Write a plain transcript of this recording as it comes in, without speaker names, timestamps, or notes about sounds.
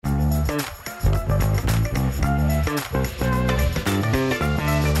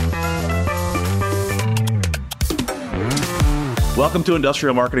Welcome to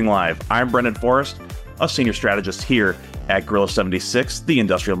Industrial Marketing Live. I'm Brendan Forrest, a senior strategist here at Gorilla 76, the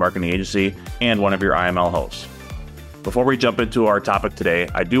industrial marketing agency, and one of your IML hosts. Before we jump into our topic today,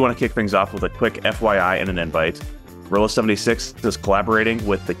 I do want to kick things off with a quick FYI and an invite. Gorilla 76 is collaborating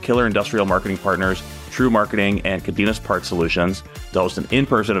with the killer industrial marketing partners, True Marketing and Cadenas Part Solutions, to host an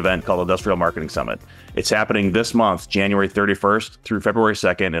in-person event called Industrial Marketing Summit. It's happening this month, January 31st through February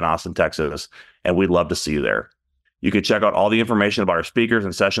 2nd in Austin, Texas, and we'd love to see you there. You can check out all the information about our speakers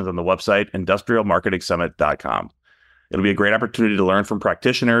and sessions on the website, industrialmarketingsummit.com. It'll be a great opportunity to learn from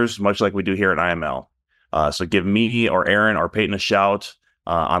practitioners, much like we do here at IML. So give me or Aaron or Peyton a shout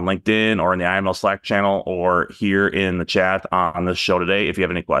on LinkedIn or in the IML Slack channel or here in the chat on this show today if you have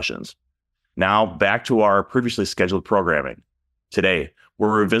any questions. Now, back to our previously scheduled programming. Today,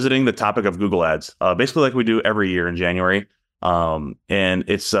 we're revisiting the topic of Google Ads, basically like we do every year in January, and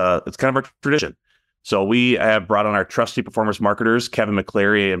it's kind of our tradition. So we have brought on our trusty performance marketers, Kevin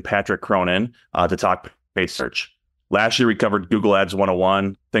McClary and Patrick Cronin, to talk paid search. Last year, we covered Google Ads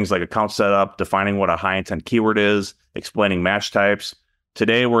 101, things like account setup, defining what a high intent keyword is, explaining match types.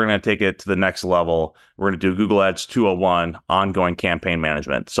 Today, we're going to take it to the next level. We're going to do Google Ads 201, ongoing campaign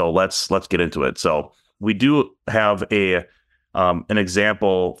management. So let's get into it. So we do have an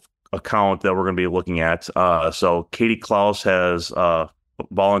example account that we're going to be looking at. So Katie Klaus has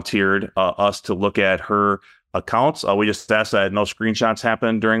volunteered us to look at her accounts. We just asked that no screenshots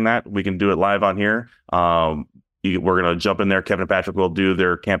happen during that. We can do it live on here. We're going to jump in there. Kevin and Patrick will do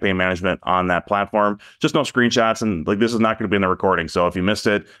their campaign management on that platform. Just no screenshots. And like, this is not going to be in the recording. So if you missed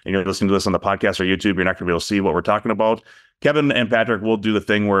it and you're listening to this on the podcast or YouTube, you're not going to be able to see what we're talking about. Kevin and Patrick will do the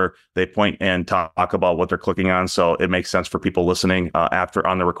thing where they point and talk about what they're clicking on. So it makes sense for people listening after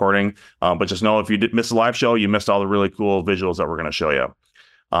on the recording. But just know if you did miss the live show, you missed all the really cool visuals that we're going to show you.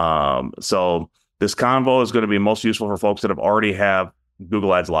 So this convo is going to be most useful for folks that have already have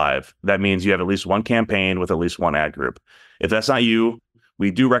Google Ads Live. That means you have at least one campaign with at least one ad group. If that's not you, we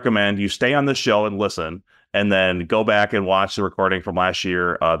do recommend you stay on this show and listen, and then go back and watch the recording from last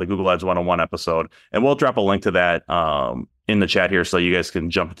year, the Google Ads 101 episode. And we'll drop a link to that in the chat here so you guys can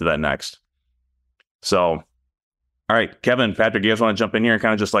jump into that next. So, all right, Kevin, Patrick, you guys want to jump in here and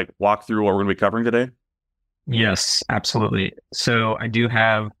kind of just like walk through what we're going to be covering today? Yes, absolutely. So I do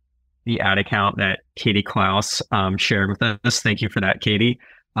have the ad account that Katie Klaus shared with us. Thank you for that, Katie.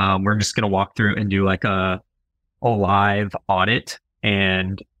 We're just going to walk through and do like a live audit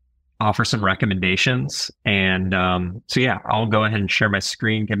and offer some recommendations. And so yeah, I'll go ahead and share my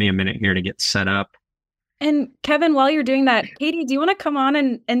screen. Give me a minute here to get set up. And Kevin, while you're doing that, Katie, do you want to come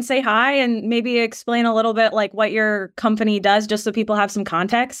on and say hi and maybe explain a little bit like what your company does, just so people have some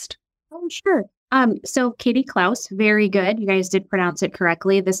context? Oh, sure. So Katie Klaus, very good. You guys did pronounce it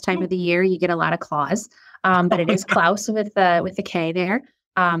correctly. This time of the year, you get a lot of claws, but it is Klaus with the K there.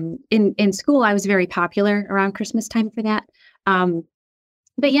 In school, I was very popular around Christmas time for that.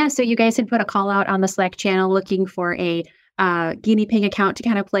 But yeah, so you guys had put a call out on the Slack channel looking for a guinea pig account to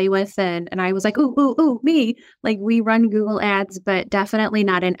kind of play with, and I was like, ooh, me. Like, we run Google Ads, but definitely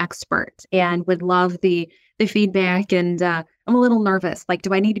not an expert, and would love the feedback. And I'm a little nervous. Like,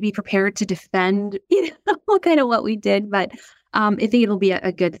 do I need to be prepared to defend, kind of what we did? But I think it'll be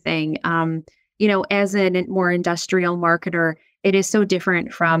a good thing. As a more industrial marketer, it is so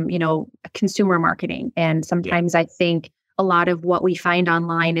different from, consumer marketing. And sometimes I think a lot of what we find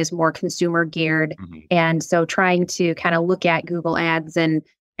online is more consumer geared. Mm-hmm. And so trying to kind of look at Google Ads and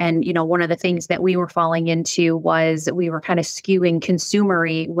one of the things that we were falling into was we were kind of skewing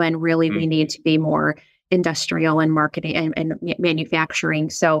consumery when really we need to be more industrial and marketing and manufacturing.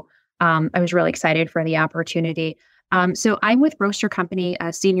 So I was really excited for the opportunity. So I'm with Roaster Company,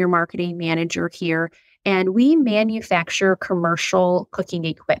 a senior marketing manager here, and we manufacture commercial cooking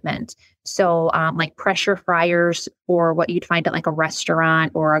equipment. So like pressure fryers for what you'd find at like a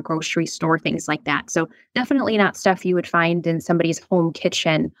restaurant or a grocery store, things like that. So definitely not stuff you would find in somebody's home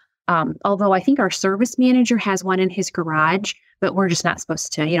kitchen. Although I think our service manager has one in his garage, but we're just not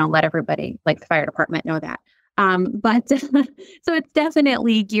supposed to, let everybody, like the fire department, know that. But so it's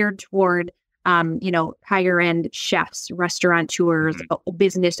definitely geared toward, higher end chefs, restaurateurs,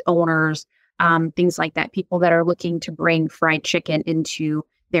 business owners, things like that, people that are looking to bring fried chicken into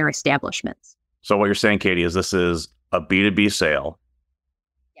their establishments. So what you're saying, Katie, is this is a B2B sale.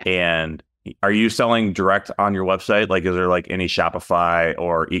 Yes. And are you selling direct on your website? Like, is there like any Shopify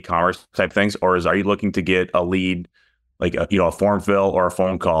or e-commerce type things? Or are you looking to get a lead, like a form fill or a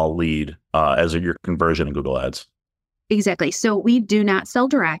phone call lead as your conversion in Google Ads? Exactly. So we do not sell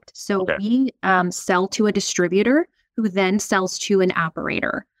direct. So we sell to a distributor who then sells to an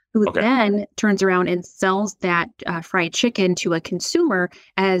operator. who then turns around and sells that fried chicken to a consumer,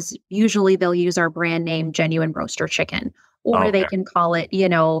 as usually they'll use our brand name, Genuine Roaster Chicken, or they can call it,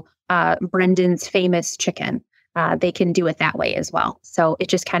 Brendan's Famous Chicken. They can do it that way as well. So it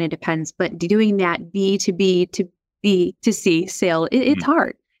just kind of depends. But doing that B to B to B to C sale, it's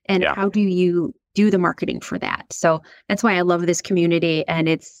hard. And how do you do the marketing for that? So that's why I love this community. And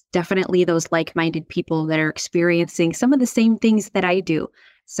it's definitely those like-minded people that are experiencing some of the same things that I do.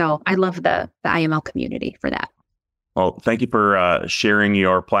 So I love the IML community for that. Well, thank you for sharing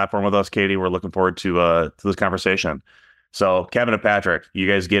your platform with us, Katie. We're looking forward to this conversation. So Kevin and Patrick, you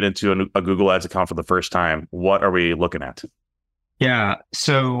guys get into a Google Ads account for the first time. What are we looking at? Yeah.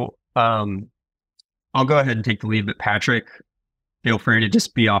 So I'll go ahead and take the lead, but Patrick, feel free to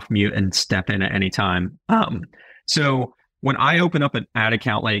just be off mute and step in at any time. So when I open up an ad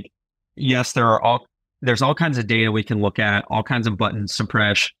account, like, yes, there's all kinds of data we can look at, all kinds of buttons to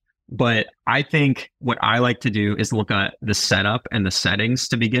press. But I think what I like to do is look at the setup and the settings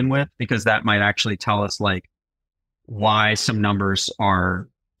to begin with, because that might actually tell us like why some numbers are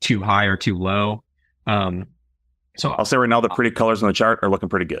too high or too low. So I'll say right now, the pretty colors on the chart are looking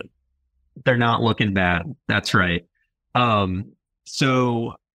pretty good. They're not looking bad. That's right.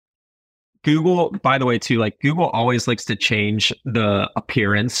 So Google, by the way, too, like Google always likes to change the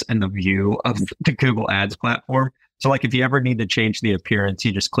appearance and the view of the Google Ads platform. So like if you ever need to change the appearance,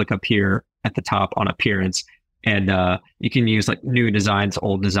 you just click up here at the top on appearance, and you can use like new designs,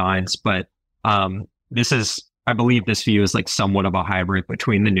 old designs. But I believe this view is like somewhat of a hybrid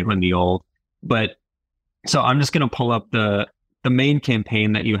between the new and the old. But so I'm just going to pull up the main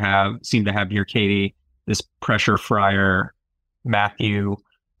campaign that you seem to have here, Katie, this pressure fryer, Matthew.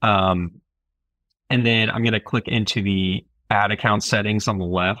 And then I'm going to click into the ad account settings on the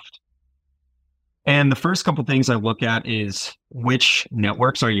left. And the first couple things I look at is which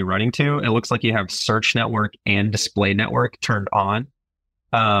networks are you running to? It looks like you have search network and display network turned on.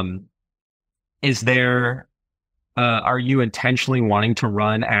 Are you intentionally wanting to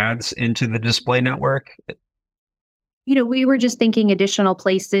run ads into the display network? We were just thinking additional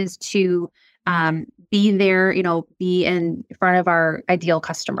places to be there, be in front of our ideal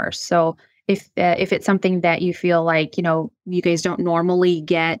customers. So if it's something that you feel like, you guys don't normally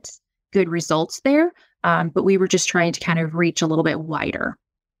get good results there, but we were just trying to kind of reach a little bit wider.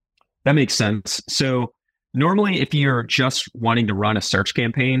 That makes sense. So normally, if you're just wanting to run a search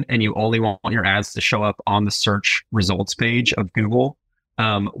campaign and you only want your ads to show up on the search results page of Google,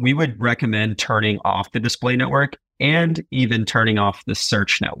 we would recommend turning off the display network and even turning off the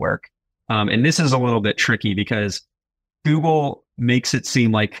search network. And this is a little bit tricky because Google makes it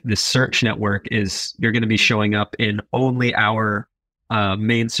seem like the search network you're going to be showing up in only our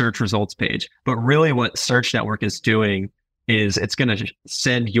main search results page. But really what search network is doing is it's going to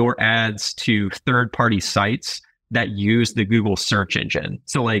send your ads to third-party sites that use the Google search engine.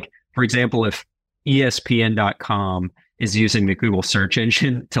 So like, for example, if ESPN.com is using the Google search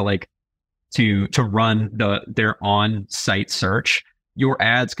engine to run their on-site search, your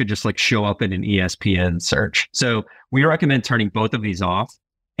ads could just like show up in an ESPN search. So we recommend turning both of these off.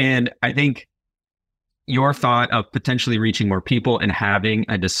 And I think your thought of potentially reaching more people and having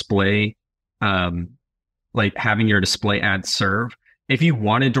a display, like having your display ads serve, if you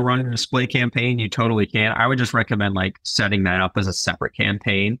wanted to run a display campaign, you totally can. I would just recommend like setting that up as a separate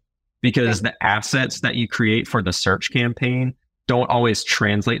campaign, because the assets that you create for the search campaign don't always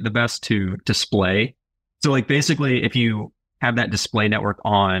translate the best to display. So like basically if you have that display network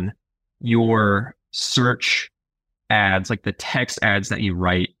on, your search ads, like the text ads that you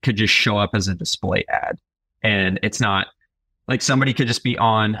write, could just show up as a display ad. And it's not like somebody could just be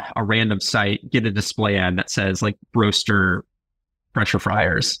on a random site, get a display ad that says like roaster pressure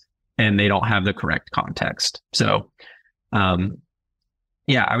fryers, and they don't have the correct context. So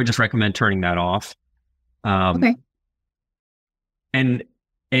yeah, I would just recommend turning that off. Okay. And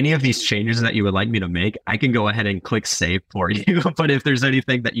any of these changes that you would like me to make, I can go ahead and click save for you. But if there's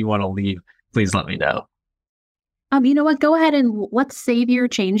anything that you want to leave, please let me know. You know what? Go ahead and let's save your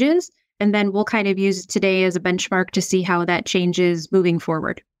changes, and then we'll kind of use today as a benchmark to see how that changes moving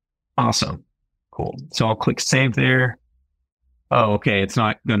forward. Awesome. Cool. So I'll click save there. Oh, okay. It's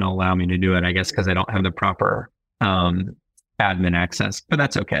not going to allow me to do it, I guess, because I don't have the proper admin access, but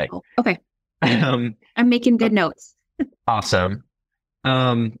that's okay. Oh, okay. I'm making good notes. Awesome.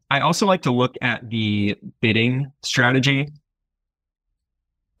 I also like to look at the bidding strategy.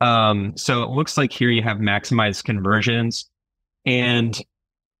 So it looks like here you have maximized conversions, and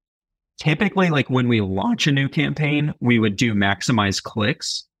typically like when we launch a new campaign, we would do maximize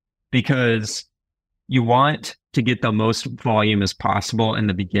clicks, because you want to get the most volume as possible in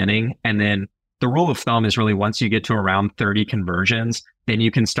the beginning. And then the rule of thumb is really once you get to around 30 conversions, then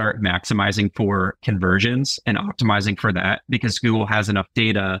you can start maximizing for conversions and optimizing for that, because Google has enough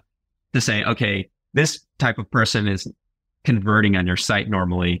data to say, okay, this type of person is converting on your site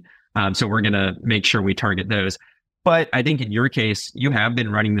normally. So we're going to make sure we target those. But I think in your case, you have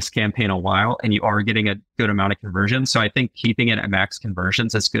been running this campaign a while and you are getting a good amount of conversions. So I think keeping it at max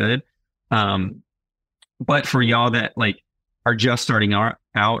conversions is good. But for y'all that like are just starting out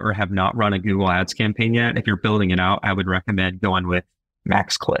or have not run a Google Ads campaign yet, if you're building it out, I would recommend going with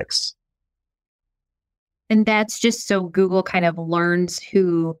max clicks. And that's just so Google kind of learns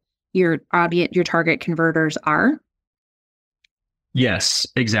who your audience, your target converters are. Yes,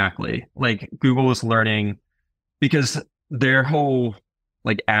 exactly. Like Google is learning because their whole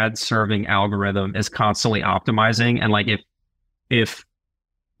like ad serving algorithm is constantly optimizing. And like if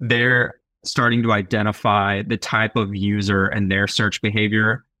they're starting to identify the type of user and their search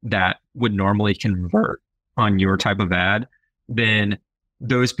behavior that would normally convert on your type of ad, then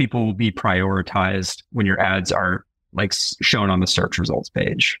those people will be prioritized when your ads are like shown on the search results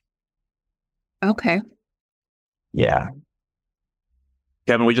page. Okay. Yeah.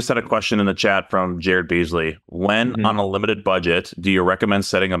 Kevin, we just had a question in the chat from Jared Beasley. When on a limited budget, do you recommend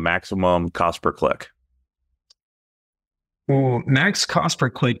setting a maximum cost per click? Ooh, max cost per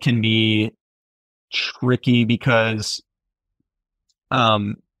click can be tricky because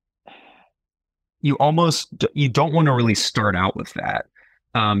you don't want to really start out with that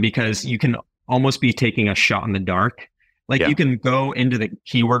because you can almost be taking a shot in the dark. Like you can go into the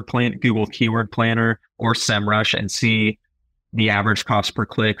Google Keyword Planner or SEMrush and see the average cost per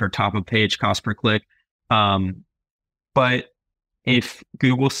click or top of page cost per click. But if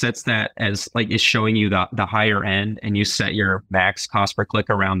Google sets that as like is showing you the higher end and you set your max cost per click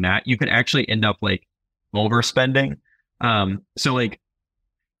around that, you could actually end up like overspending. So like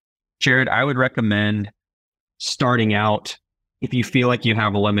Jared, I would recommend starting out, if you feel like you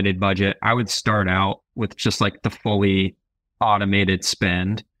have a limited budget, I would start out with just like the fully automated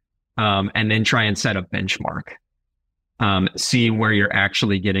spend, and then try and set a benchmark. See where you're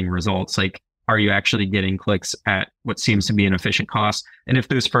actually getting results. Like, are you actually getting clicks at what seems to be an efficient cost? And if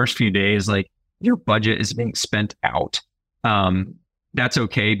those first few days, like your budget is being spent out, that's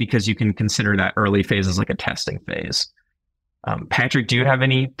okay, because you can consider that early phase as like a testing phase. Patrick, do you have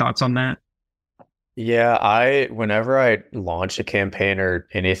any thoughts on that? Yeah, whenever I launch a campaign or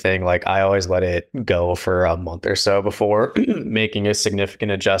anything, like I always let it go for a month or so before making a significant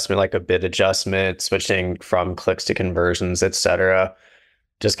adjustment, like a bid adjustment, switching from clicks to conversions, etc.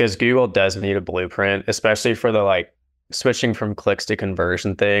 Just because Google does need a blueprint, especially for the like switching from clicks to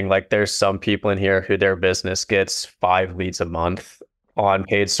conversion thing. Like there's some people in here who their business gets 5 leads a month on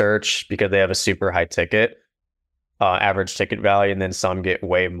paid search because they have a super high ticket. Average ticket value, and then some get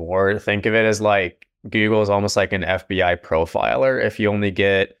way more. Think of it as like Google is almost like an FBI profiler. If you only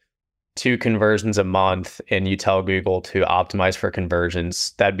get 2 conversions a month and you tell Google to optimize for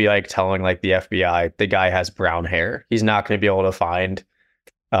conversions, that'd be like telling like the FBI the guy has brown hair. He's not going to be able to find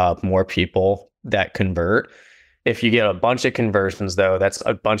more people that convert. If you get a bunch of conversions though, that's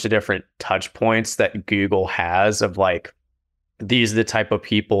a bunch of different touch points that Google has of like, these are the type of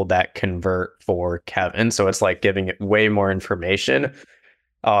people that convert for Kevin. So it's like giving it way more information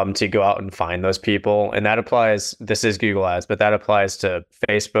to go out and find those people. And that applies, this is Google Ads, but that applies to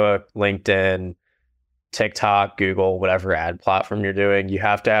Facebook, LinkedIn, TikTok, Google, whatever ad platform you're doing. You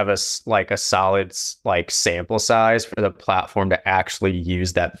have to have a solid like sample size for the platform to actually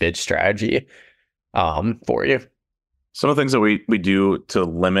use that bid strategy for you. Some of the things that we do to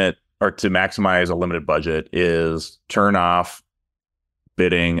limit or to maximize a limited budget is turn off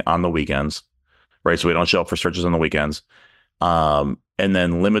bidding on the weekends, right? So we don't show up for searches on the weekends. And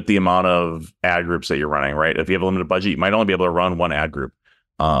then limit the amount of ad groups that you're running, right? If you have a limited budget, you might only be able to run one ad group.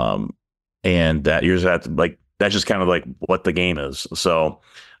 And that you're just like, that's just kind of like what the game is. So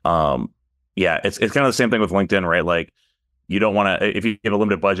yeah, it's kind of the same thing with LinkedIn, right? Like you don't want to, if you have a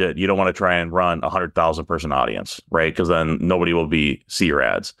limited budget, you don't want to try and run 100,000 person audience, right? Because then nobody will see your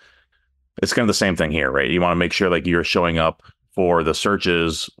ads. It's kind of the same thing here, right? You want to make sure like you're showing up for the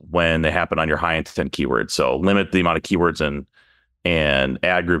searches when they happen on your high intent keywords. So limit the amount of keywords and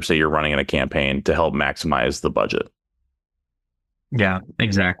ad groups that you're running in a campaign to help maximize the budget. Yeah,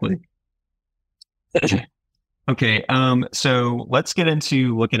 exactly. Okay. So let's get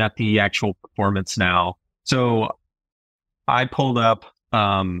into looking at the actual performance now. So I pulled up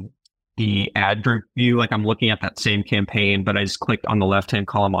the ad group view, like I'm looking at that same campaign, but I just clicked on the left-hand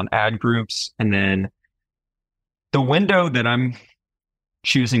column on ad groups. And then the window that I'm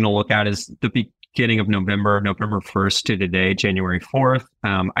choosing to look at is beginning of November 1st to today, January 4th.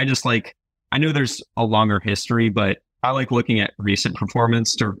 I know there's a longer history, but I like looking at recent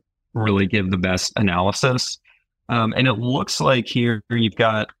performance to really give the best analysis. And it looks like here you've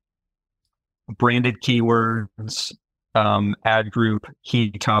got branded keywords, ad group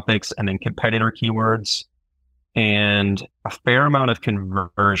key topics, and then competitor keywords, and a fair amount of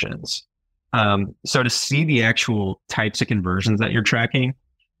conversions. So to see the actual types of conversions that you're tracking,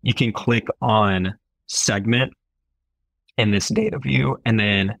 you can click on segment in this data view, and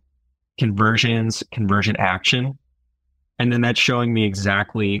then conversions, conversion action. And then that's showing me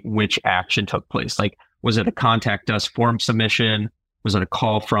exactly which action took place. Like, was it a contact us form submission? Was it a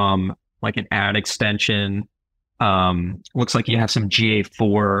call from like an ad extension? Looks like you have some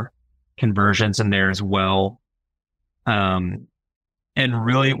GA4 conversions in there as well. And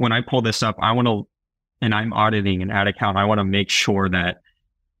really, when I pull this up, and I'm auditing an ad account, I want to make sure that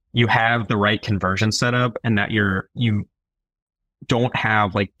you have the right conversion set up and that you don't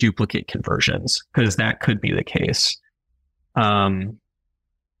have like duplicate conversions, because that could be the case.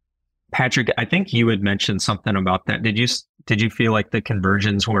 Patrick, I think you had mentioned something about that. Did you feel like the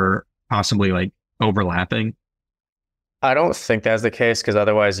conversions were possibly like overlapping? I don't think that's the case, because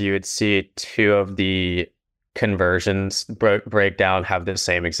otherwise you would see two of the conversions breakdown have the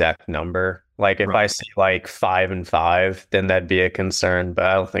same exact number. Like if I see like 5 and 5, then that'd be a concern, but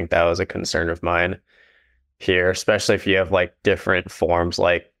I don't think that was a concern of mine here, especially if you have like different forms,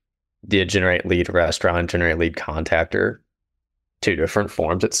 like the generate lead restaurant, generate lead contactor, two different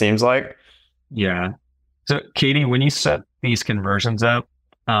forms, it seems like. Yeah. So Katie, when you set these conversions up,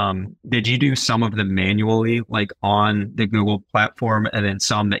 did you do some of them manually, like on the Google platform, and then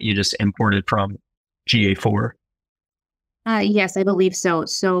some that you just imported from GA4? Yes, I believe so.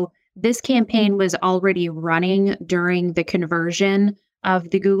 So this campaign was already running during the conversion of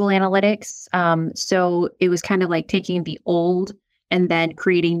the Google Analytics. So it was kind of like taking the old and then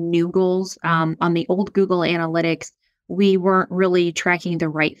creating new goals. On the old Google Analytics, we weren't really tracking the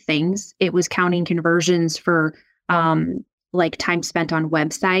right things. It was counting conversions for like time spent on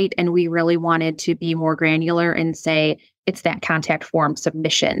website. And we really wanted to be more granular and say it's that contact form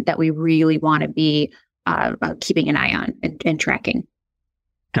submission that we really want to be keeping an eye on and tracking.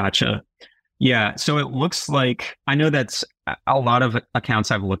 Gotcha. Yeah. So it looks like, I know that's a lot of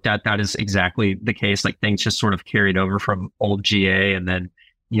accounts I've looked at, that is exactly the case. Like things just sort of carried over from old GA and then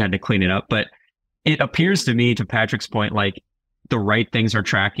you had to clean it up. But it appears to me, to Patrick's point, like the right things are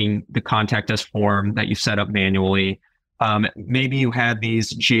tracking the contact us form that you set up manually. Maybe you had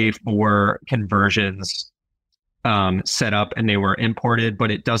these GA4 conversions set up and they were imported,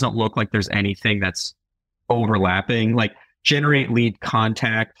 but it doesn't look like there's anything that's overlapping. Like generate lead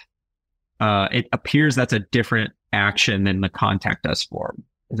contact, it appears that's a different action than the contact us form.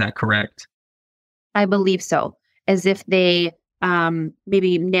 Is that correct? I believe so. As if they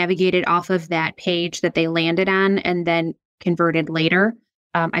maybe navigated off of that page that they landed on and then converted later.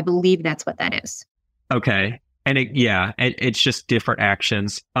 I believe that's what that is. Okay. And it's just different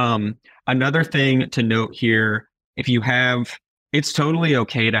actions. Another thing to note here, it's totally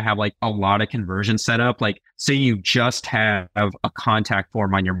okay to have like a lot of conversions set up. Like say you just have a contact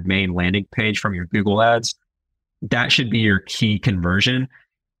form on your main landing page from your Google ads, that should be your key conversion.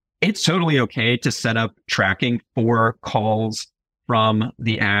 It's totally okay to set up tracking for calls from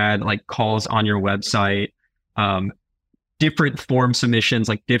the ad, like calls on your website, different form submissions,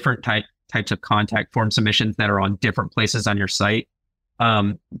 like different types of contact form submissions that are on different places on your site.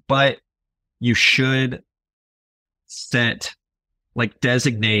 But you should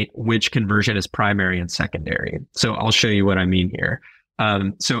designate which conversion is primary and secondary. So I'll show you what I mean here.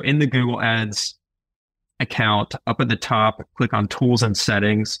 So in the Google Ads account, up at the top, click on Tools and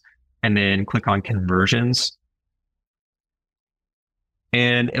Settings, and then click on Conversions.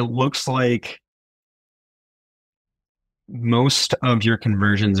 And it looks like most of your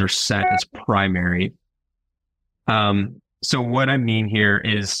conversions are set as primary. So what I mean here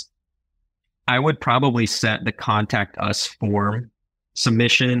is I would probably set the contact us form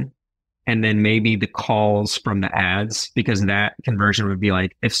submission and then maybe the calls from the ads, because that conversion would be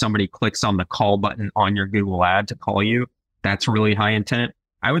like if somebody clicks on the call button on your Google ad to call you, that's really high intent.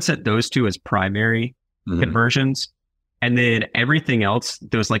 I would set those two as primary conversions. And then everything else,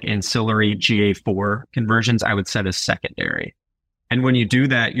 those like ancillary GA4 conversions, I would set as secondary. And when you do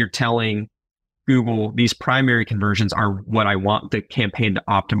that, you're telling Google these primary conversions are what I want the campaign to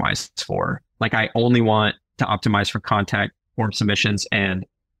optimize for. Like I only want to optimize for contact form submissions and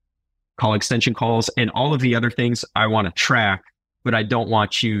call extension calls, and all of the other things I want to track, but I don't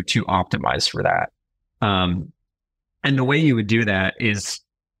want you to optimize for that. And the way you would do that is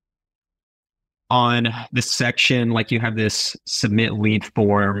on this section, like you have this submit lead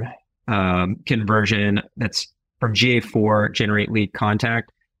form conversion that's from GA4, generate lead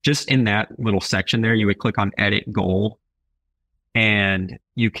contact. Just in that little section there, you would click on edit goal, and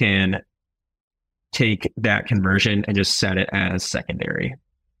you can take that conversion and just set it as secondary.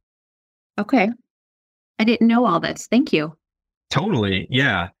 Okay. I didn't know all this. Thank you. Totally.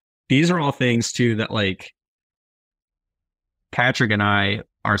 Yeah. These are all things too that like Patrick and I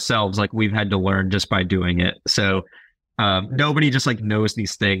ourselves, like we've had to learn just by doing it. So nobody just like knows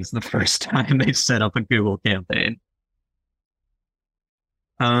these things the first time they set up a Google campaign.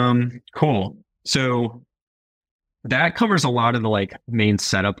 Cool. So that covers a lot of the like main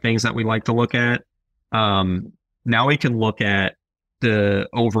setup things that we like to look at. Now we can look at the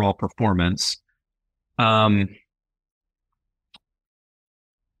overall performance.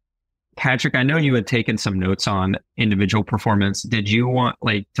 Patrick, I know you had taken some notes on individual performance. Did you want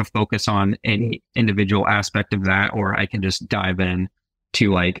like to focus on any individual aspect of that, or I can just dive in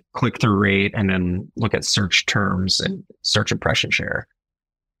to like click-through rate and then look at search terms and search impression share?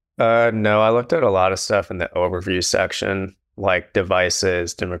 No, I looked at a lot of stuff in the overview section, like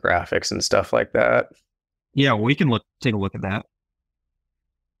devices, demographics, and stuff like that. Yeah, we can take a look at that.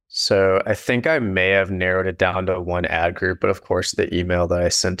 So I think I may have narrowed it down to one ad group, but of course the email that I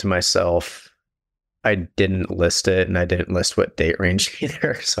sent to myself, I didn't list it, and I didn't list what date range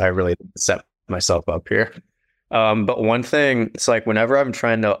either. So I really set myself up here. But one thing, it's like whenever I'm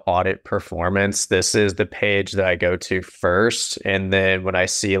trying to audit performance, this is the page that I go to first. And then when I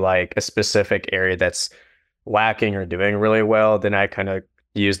see like a specific area that's lacking or doing really well, then I kind of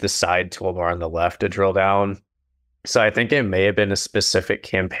use the side toolbar on the left to drill down. So I think it may have been a specific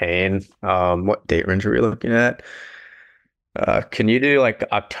campaign. What date range are we looking at? Can you do like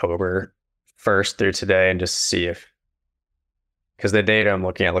October 1st through today and just see if, because the data I'm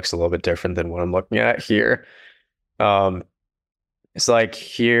looking at looks a little bit different than what I'm looking at here. It's like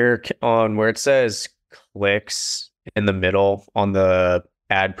here on where it says clicks in the middle on the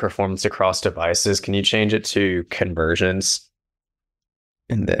ad performance across devices, can you change it to conversions?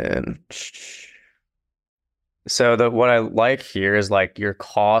 And then, so what I like here is like your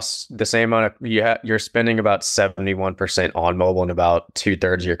costs, the same amount of, you're spending about 71% on mobile and about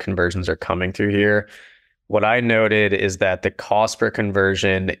 2/3 of your conversions are coming through here. What I noted is that the cost per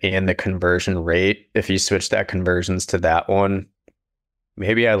conversion and the conversion rate, if you switch that conversions to that one,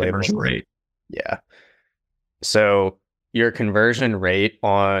 maybe I labeled Conversion rate. Yeah. So your conversion rate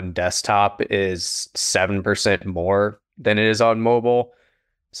on desktop is 7% more than it is on mobile.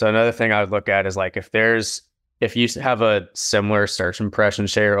 So another thing I would look at is like if you have a similar search impression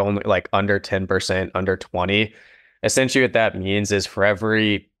share, only like under 10%, under 20, essentially what that means is for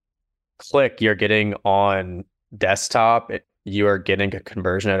every click you're getting on desktop, you are getting a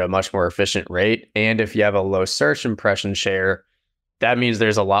conversion at a much more efficient rate. And if you have a low search impression share, that means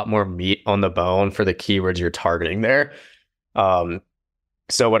there's a lot more meat on the bone for the keywords you're targeting there.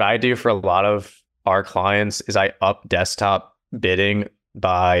 So what I do for a lot of our clients is I up desktop bidding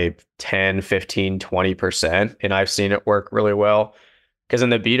by 10, 15, 20%. And I've seen it work really well. Because in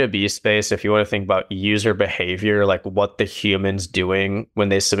the B2B space, if you want to think about user behavior, like what the human's doing when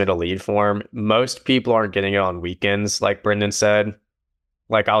they submit a lead form, most people aren't getting it on weekends, like Brendan said.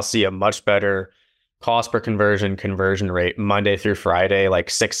 Like I'll see a much better cost per conversion rate Monday through Friday, like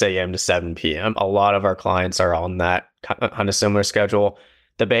 6 a.m. to 7 p.m. A lot of our clients are on that on a similar schedule.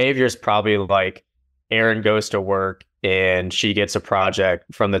 The behavior is probably like Erin goes to work and she gets a project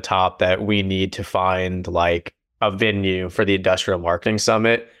from the top that we need to find like a venue for the Industrial Marketing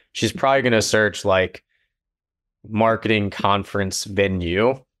Summit. She's probably going to search like marketing conference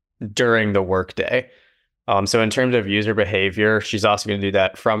venue during the workday. So in terms of user behavior, she's also going to do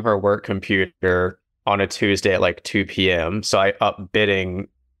that from her work computer on a Tuesday at like 2 p.m. So I up bidding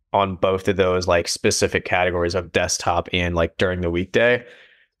on both of those like specific categories of desktop and like during the weekday.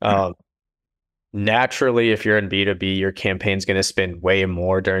 Naturally, if you're in B2B, your campaign's going to spend way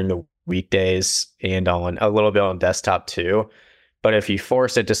more during the weekdays and on a little bit on desktop too. But if you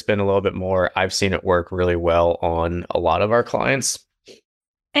force it to spend a little bit more, I've seen it work really well on a lot of our clients.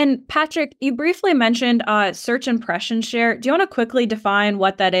 And Patrick, you briefly mentioned search impression share. Do you want to quickly define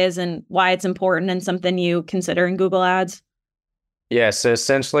what that is and why it's important and something you consider in Google Ads? Yeah, so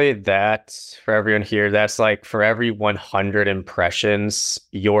essentially that, for everyone here, that's like for every 100 impressions,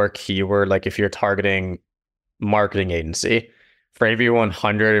 your keyword, like if you're targeting marketing agency, for every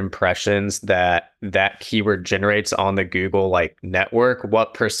 100 impressions that keyword generates on the Google like network,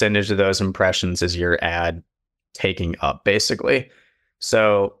 what percentage of those impressions is your ad taking up basically?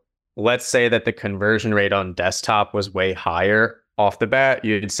 So let's say that the conversion rate on desktop was way higher. off the bat,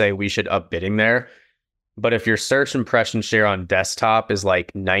 you'd say we should up bidding there. But if your search impression share on desktop is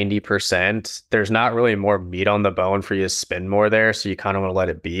like 90%, there's not really more meat on the bone for you to spend more there. So you kind of want to let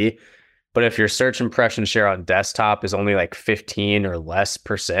it be. But if your search impression share on desktop is only like 15 or less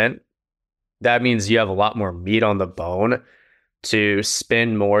percent, that means you have a lot more meat on the bone to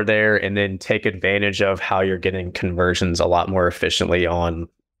spend more there and then take advantage of how you're getting conversions a lot more efficiently on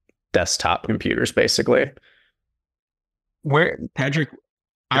desktop computers, basically. Where, Patrick,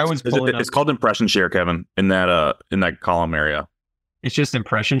 I was pulling up. It's called impression share, Kevin, in that column area. It's just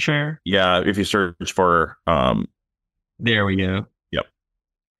impression share? Yeah, if you search for there we go. Yep.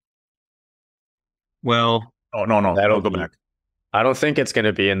 Well, oh no, that'll go back. I don't think it's going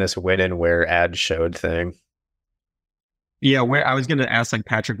to be in this when and where ad showed thing. Yeah, where I was going to ask, like,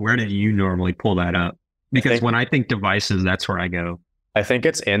 Patrick, where did you normally pull that up? Because when I think devices, that's where I go. I think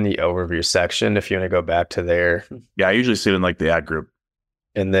it's in the overview section if you want to go back to there. Yeah, I usually see it in like the ad group.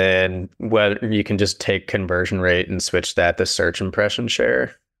 And then you can just take conversion rate and switch that to search impression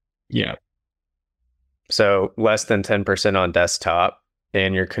share. Yeah. So less than 10% on desktop,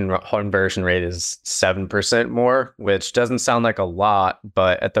 and your conversion rate is 7% more, which doesn't sound like a lot,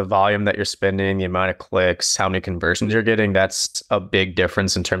 but at the volume that you're spending, the amount of clicks, how many conversions you're getting, that's a big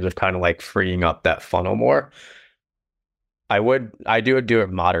difference in terms of kind of like freeing up that funnel more. I would do it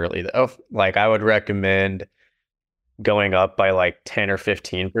moderately though. Like I would recommend going up by like 10 or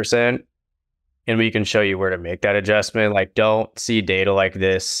 15%, and we can show you where to make that adjustment. Like don't see data like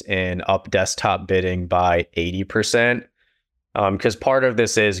this in up desktop bidding by 80%. Because part of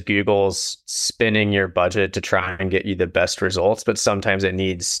this is Google's spinning your budget to try and get you the best results, but sometimes it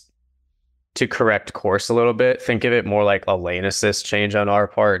needs to correct course a little bit. Think of it more like a lane assist change on our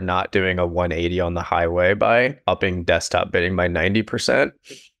part, not doing a 180 on the highway by upping desktop bidding by 90%.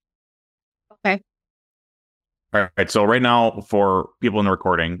 Okay. All right. So right now, for people in the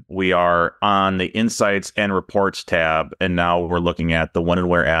recording, we are on the Insights and Reports tab, and now we're looking at the when and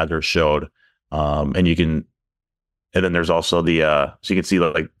where ads are showed. And then there's also the so you can see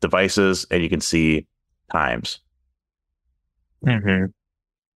like devices and you can see times. Mm-hmm.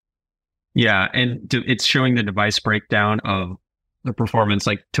 Yeah, and it's showing the device breakdown of the performance,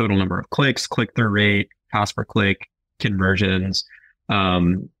 like total number of clicks, click-through rate, cost per click, conversions,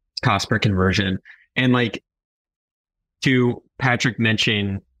 cost per conversion. And like to Patrick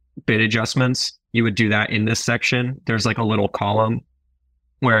mentioning bid adjustments, you would do that in this section. There's like a little column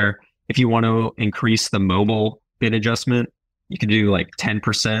where if you want to increase the mobile bid adjustment, you can do like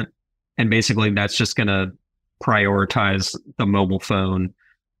 10%. And basically that's just going to prioritize the mobile phone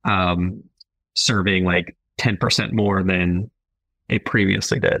serving like 10% more than it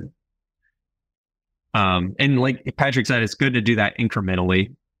previously did. And like Patrick said, it's good to do that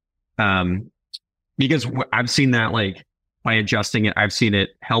incrementally. Because I've seen that like by adjusting it, I've seen it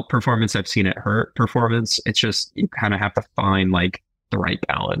help performance. I've seen it hurt performance. It's just, you kind of have to find like the right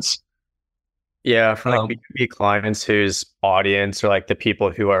balance. Yeah, for like B2B clients whose audience or like the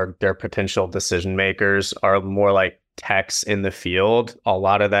people who are their potential decision makers are more like techs in the field, a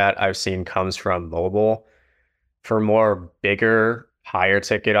lot of that I've seen comes from mobile. For more bigger, higher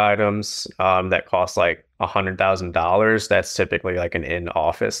ticket items that cost like $100,000, that's typically like an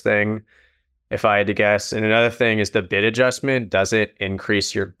in-office thing, if I had to guess. And another thing is the bid adjustment doesn't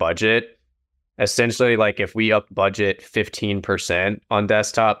increase your budget. Essentially, like if we up budget 15% on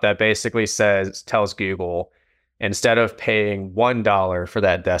desktop, that basically tells Google, instead of paying $1 for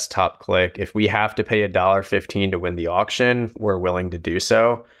that desktop click, if we have to pay $1.15 to win the auction, we're willing to do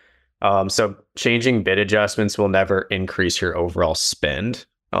so. So changing bid adjustments will never increase your overall spend,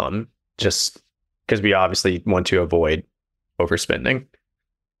 just because we obviously want to avoid overspending.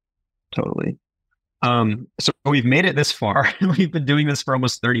 Totally. So we've made it this far. We've been doing this for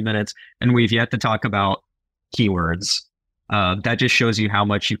almost 30 minutes and we've yet to talk about keywords. That just shows you how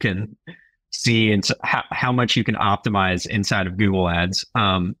much you can see and how much you can optimize inside of Google Ads.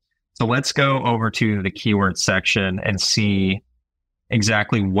 So let's go over to the keyword section and see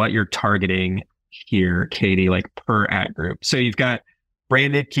exactly what you're targeting here, Katie, like per ad group. So you've got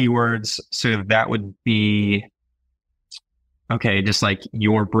branded keywords. So that would be, okay, just like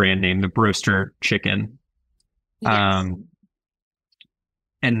your brand name, the Broaster Chicken. Yes.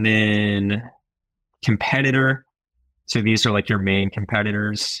 And then competitor. So these are like your main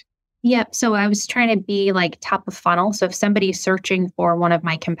competitors. Yep. So I was trying to be like top of funnel. So if somebody's searching for one of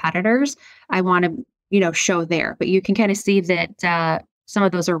my competitors, I want to, show there. But you can kind of see that some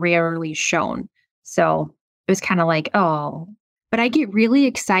of those are rarely shown. So it was kind of like, oh, but I get really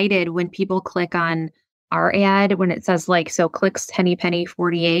excited when people click on our ad when it says like, so clicks Henny Penny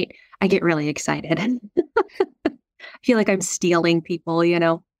 48, I get really excited. feel like I'm stealing people,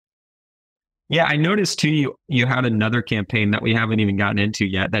 Yeah, I noticed too, you had another campaign that we haven't even gotten into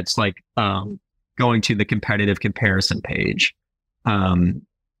yet. That's like going to the competitive comparison page.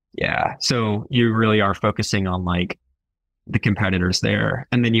 Yeah, so you really are focusing on like the competitors there.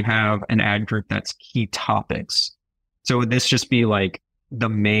 And then you have an ad group that's key topics. So would this just be like the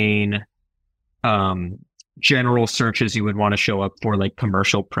main general searches you would want to show up for, like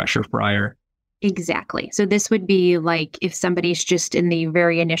commercial pressure fryer? Exactly. So this would be like if somebody's just in the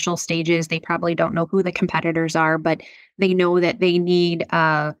very initial stages, they probably don't know who the competitors are, but they know that they need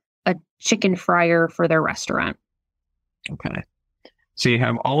a chicken fryer for their restaurant. Okay. So you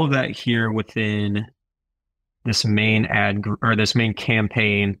have all of that here within this main ad or this main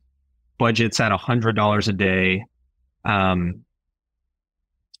campaign. Budget's at $100 a day.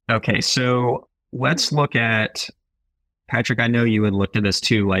 Okay, so let's look at, Patrick, I know you had looked at this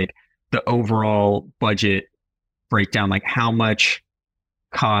too, like the overall budget breakdown, like how much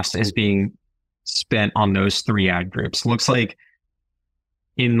cost is being spent on those 3 ad groups. Looks like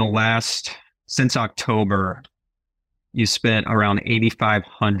since October, you spent around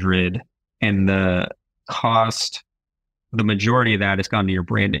 $8,500, and the majority of that has gone to your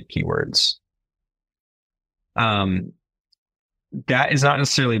branded keywords. That is not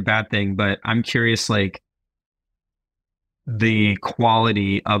necessarily a bad thing, but I'm curious, like the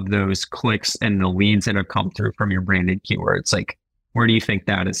quality of those clicks and the leads that have come through from your branded keywords, like where do you think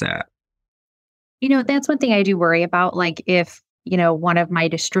that is at? That's one thing I do worry about. Like if, one of my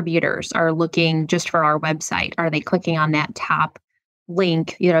distributors are looking just for our website, are they clicking on that top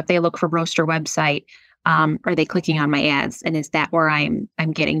link? If they look for Roaster website, are they clicking on my ads? And is that where I'm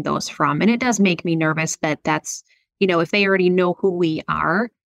getting those from? And it does make me nervous that's, if they already know who we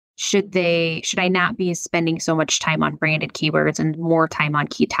are, should I not be spending so much time on branded keywords and more time on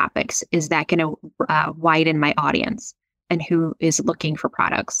key topics? Is that going to widen my audience and who is looking for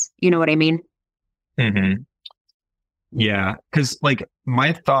products? You know what I mean? Mm-hmm. Yeah, because like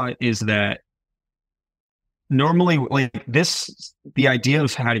my thought is that normally, like the idea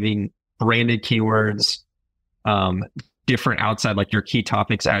of having branded keywords, different outside like your key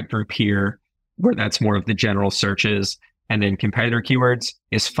topics ad group here, where that's more of the general searches, and then competitor keywords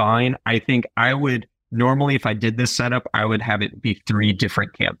is fine. I think I would normally, if I did this setup, I would have it be 3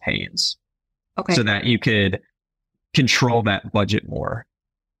 different campaigns. Okay. So that you could control that budget more.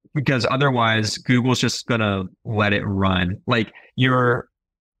 Because otherwise Google's just gonna let it run. Like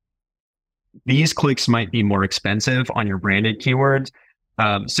these clicks might be more expensive on your branded keywords.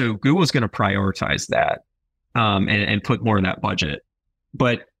 So Google's gonna prioritize that and put more in that budget.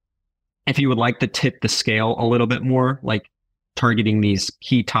 But if you would like to tip the scale a little bit more, like targeting these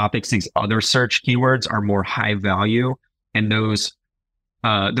key topics, these other search keywords are more high value, and those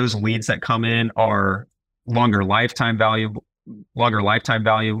leads that come in are longer lifetime value,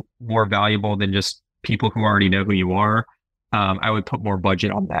 more valuable than just people who already know who you are. I would put more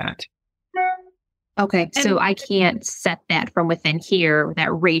budget on that. Okay, so I can't set that from within here,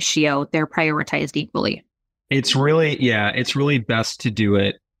 that ratio, they're prioritized equally. It's really best to do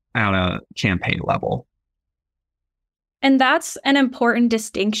it at a campaign level. And that's an important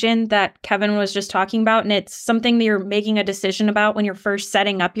distinction that Kevin was just talking about. And it's something that you're making a decision about when you're first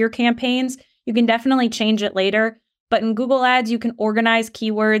setting up your campaigns. You can definitely change it later. But in Google Ads, you can organize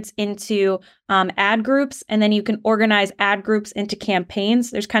keywords into ad groups, and then you can organize ad groups into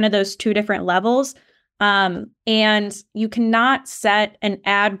campaigns. There's kind of those 2 different levels. And you cannot set an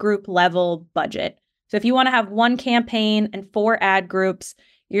ad group level budget. So if you want to have 1 campaign and 4 ad groups,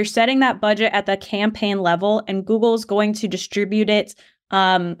 you're setting that budget at the campaign level, and Google's going to distribute it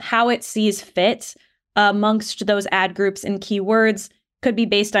how it sees fit amongst those ad groups and keywords. Could be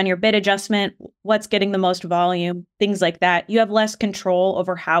based on your bid adjustment, what's getting the most volume, things like that. You have less control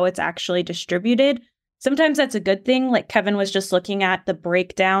over how it's actually distributed. Sometimes that's a good thing. Like Kevin was just looking at the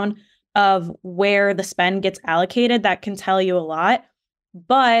breakdown of where the spend gets allocated. That can tell you a lot.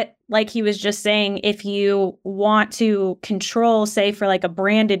 But like he was just saying, if you want to control, say for like a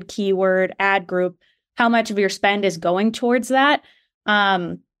branded keyword ad group, how much of your spend is going towards that,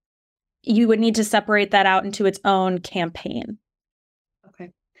 you would need to separate that out into its own campaign.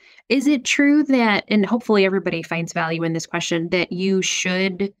 Okay. Is it true that, and hopefully everybody finds value in this question, that you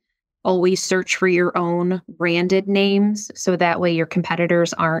should always search for your own branded names so that way your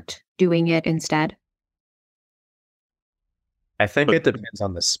competitors aren't doing it instead? I think it depends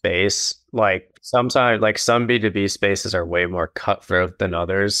on the space. Like sometimes, like some B2B spaces are way more cutthroat than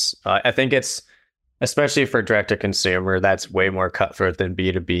others. I think it's, especially for direct to consumer, that's way more cutthroat than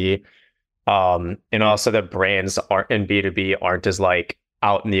B2B. And also the brands aren't in B2B aren't as like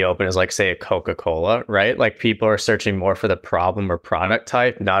out in the open as like, say, a Coca-Cola, right? Like people are searching more for the problem or product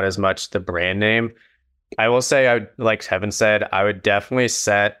type, not as much the brand name. I will say, I would, like Kevin said, I would definitely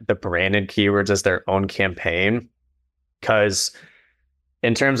set the branded keywords as their own campaign, because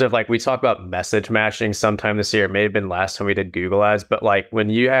in terms of like, we talked about message matching sometime this year, it may have been last time we did Google ads, but like when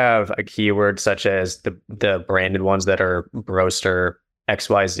you have a keyword such as the branded ones that are Broaster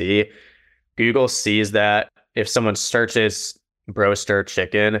XYZ, Google sees that if someone searches Broaster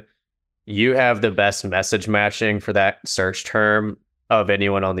chicken, you have the best message matching for that search term of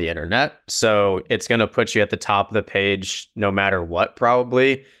anyone on the internet. So it's going to put you at the top of the page no matter what,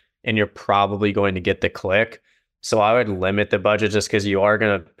 probably, and you're probably going to get the click. So I would limit the budget just because you are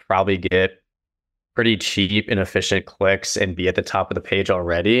going to probably get pretty cheap and efficient clicks and be at the top of the page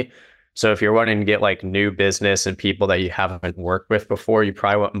already. So if you're wanting to get like new business and people that you haven't worked with before, you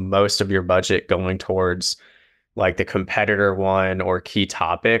probably want most of your budget going towards like the competitor one or key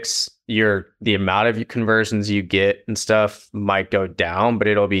topics. The amount of conversions you get and stuff might go down, but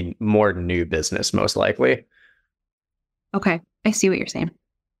it'll be more new business most likely. Okay, I see what you're saying.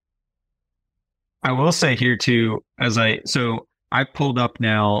 I will say here too, so I pulled up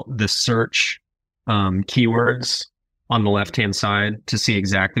now the search keywords on the left-hand side to see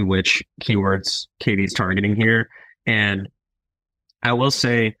exactly which keywords Katie's targeting here. And I will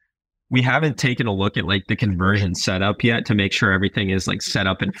say we haven't taken a look at like the conversion setup yet to make sure everything is like set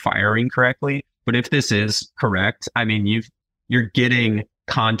up and firing correctly. But if this is correct, I mean, you're getting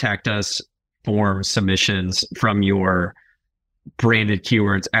contact us form submissions from your branded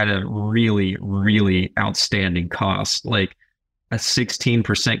keywords at a really, really outstanding cost, like a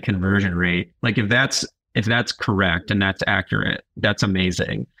 16% conversion rate. Like if that's correct and that's accurate, that's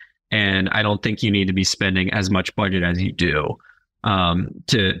amazing. And I don't think you need to be spending as much budget as you do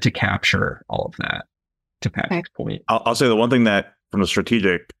to capture all of that, to Patrick's point. I'll say the one thing that from the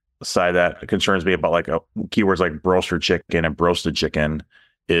strategic side that concerns me about like keywords like broaster chicken and broasted chicken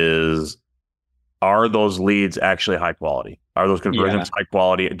is, are those leads actually high quality? Are those conversions high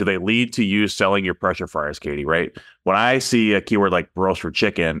quality? Do they lead to you selling your pressure fryers, Katie, right? When I see a keyword like broaster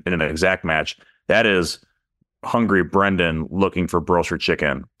chicken in an exact match, that is hungry Brendan looking for broaster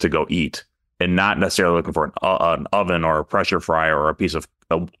chicken to go eat, and not necessarily looking for an oven or a pressure fryer or a piece of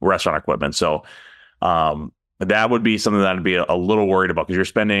restaurant equipment. So that would be something that I'd be a little worried about, because you're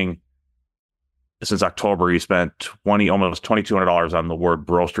spending, since October, you spent almost $2,200 on the word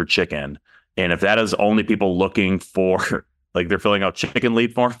broaster chicken. And if that is only people looking for, like they're filling out chicken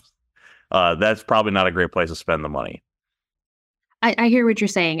lead forms, that's probably not a great place to spend the money. I hear what you're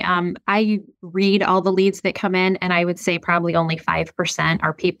saying. I read all the leads that come in, and I would say probably only 5%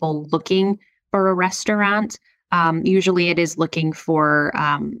 are people looking for a restaurant. Usually it is looking for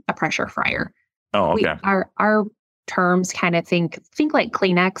a pressure fryer. Oh, okay. Our terms kind of think like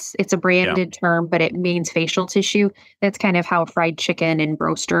Kleenex. It's a branded term, but it means facial tissue. That's kind of how fried chicken and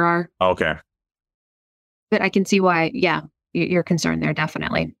broaster are. Okay. But I can see why, you're concerned there,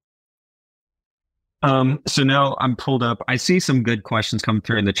 definitely. So now I'm pulled up. I see some good questions come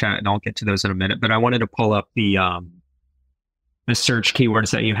through in the chat, and I'll get to those in a minute. But I wanted to pull up the search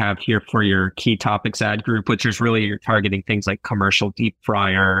keywords that you have here for your key topics ad group, which is really you're targeting things like commercial deep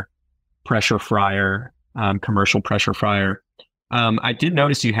fryer, pressure fryer, commercial pressure fryer. I did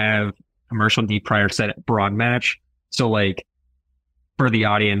notice you have commercial deep fryer set at broad match. So like for the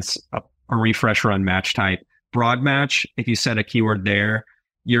audience, a refresh run match type. Broad match, if you set a keyword there,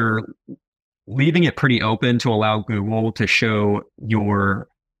 you're leaving it pretty open to allow Google to show your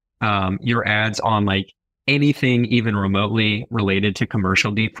ads on like anything even remotely related to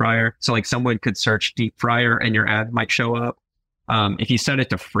commercial deep fryer. So like someone could search deep fryer and your ad might show up. If you set it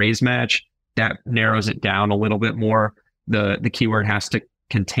to phrase match, that narrows it down a little bit more. The keyword has to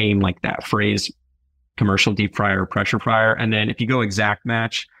contain like that phrase, commercial deep fryer, pressure fryer. And then if you go exact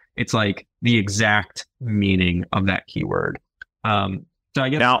match, it's like the exact meaning of that keyword. So I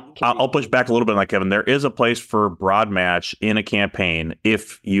guess now I'll push back a little bit on that, Kevin. There is a place for broad match in a campaign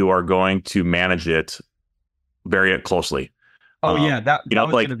if you are going to manage it very closely. Oh yeah, that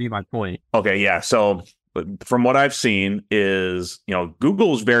was like, going to be my point. Okay, yeah. So from what I've seen is,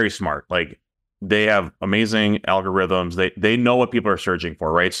 Google's very smart. Like they have amazing algorithms. They know what people are searching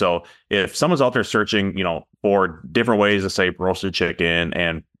for, right? So if someone's out there searching, for different ways to say roasted chicken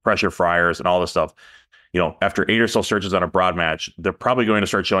and pressure fryers and all this stuff, after 8 or so searches on a broad match, they're probably going to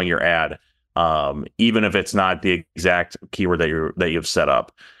start showing your ad, even if it's not the exact keyword that you've set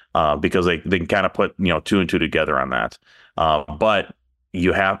up, because they can kind of put 2 and 2 together on that. But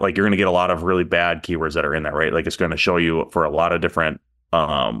you have you're going to get a lot of really bad keywords that are in there, right? Like it's going to show you for a lot of different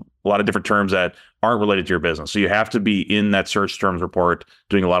a lot of different terms that aren't related to your business. So you have to be in that search terms report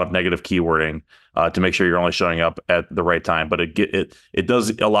doing a lot of negative keywording to make sure you're only showing up at the right time. But it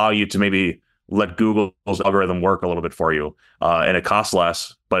does allow you to maybe let Google's algorithm work a little bit for you, and it costs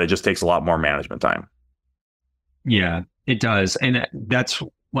less, but it just takes a lot more management time. Yeah, it does. And that's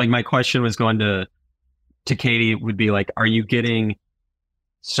like my question was going to Katie would be like, are you getting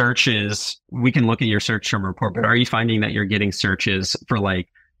searches? We can look at your search term report, but are you finding that you're getting searches for like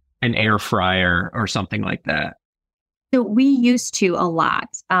an air fryer or something like that? So we used to a lot.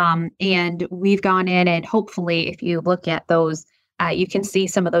 And we've gone in and hopefully if you look at those, you can see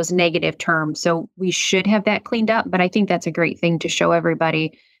some of those negative terms. So we should have that cleaned up, but I think that's a great thing to show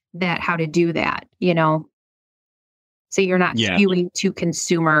everybody that how to do that, so you're not skewing to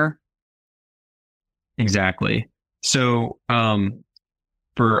consumer. Exactly. So,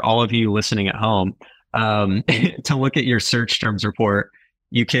 for all of you listening at home, to look at your search terms report,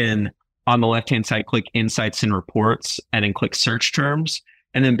 you can, on the left-hand side, click Insights and Reports, and then click Search Terms.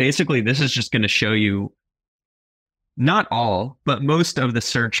 And then basically, this is just going to show you not all, but most of the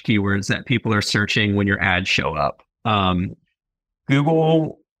search keywords that people are searching when your ads show up.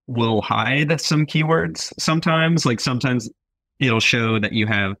 Google will hide some keywords sometimes. Like sometimes it'll show that you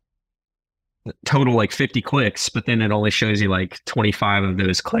have total like 50 clicks, but then it only shows you like 25 of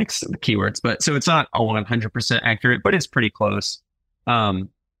those clicks, the keywords. But so it's not all 100% accurate, but it's pretty close. But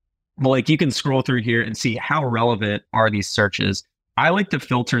like you can scroll through here and see how relevant are these searches. I like to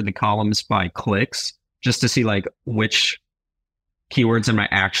filter the columns by clicks just to see like which keywords am I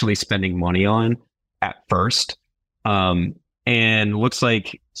actually spending money on at first. And looks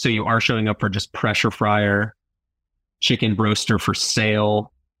like, so you are showing up for just pressure fryer, chicken broaster for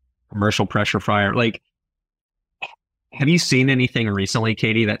sale, commercial pressure fryer. Like, have you seen anything recently,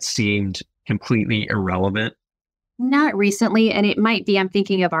 Katie, that seemed completely irrelevant? Not recently. And it might be, I'm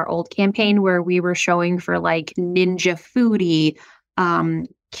thinking of our old campaign where we were showing for like Ninja Foodie,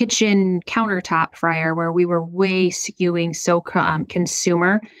 kitchen countertop fryer, where we were way skewing so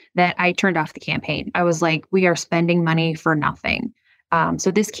consumer that I turned off the campaign. I was like, we are spending money for nothing. So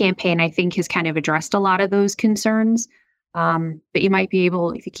this campaign, I think, has kind of addressed a lot of those concerns. But you might be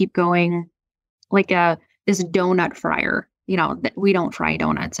able, if you keep going, like this donut fryer, we don't fry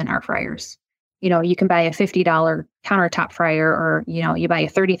donuts in our fryers. You can buy a $50 countertop fryer, or, you buy a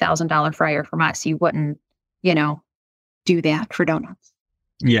 $30,000 fryer from us. You wouldn't, do that for donuts.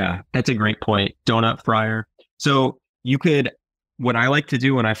 Yeah, that's a great point. Donut fryer. So you could, what I like to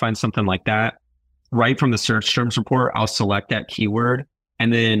do when I find something like that, right from the search terms report, I'll select that keyword.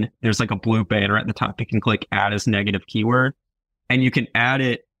 And then there's like a blue banner at the top. You can click add as negative keyword, and you can add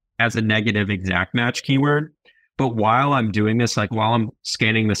it as a negative exact match keyword. But while I'm doing this, like while I'm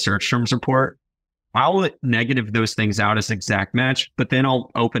scanning the search terms report, I'll negative those things out as exact match, but then I'll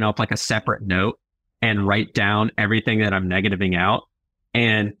open up like a separate note and write down everything that I'm negativing out.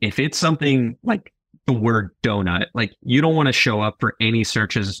 And if it's something like the word donut, like you don't want to show up for any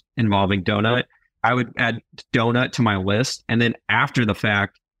searches involving donut, I would add donut to my list. And then after the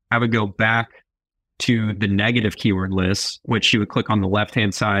fact, I would go back to the negative keyword list, which you would click on the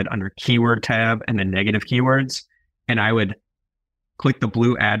left-hand side under keyword tab and then negative keywords. And I would click the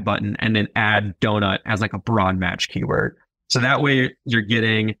blue add button and then add donut as like a broad match keyword. So that way you're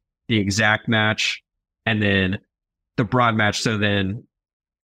getting the exact match and then the broad match. So then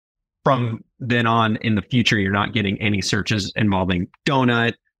from then on in the future, you're not getting any searches involving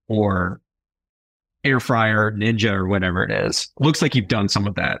donut or air fryer, Ninja, or whatever it is. Looks like you've done some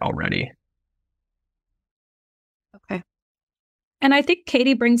of that already. Okay. And I think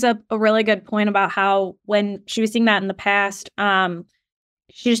Katie brings up a really good point about how when she was seeing that in the past,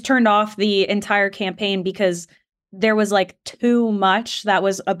 she just turned off the entire campaign because there was like too much that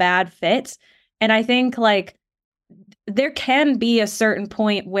was a bad fit. And I think like there can be a certain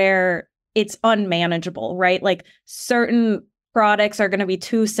point where it's unmanageable, right? Like certain products are going to be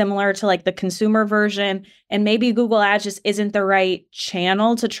too similar to like the consumer version, and maybe Google Ads just isn't the right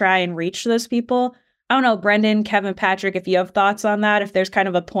channel to try and reach those people. I don't know, Brendan, Kevin, Patrick, if you have thoughts on that, if there's kind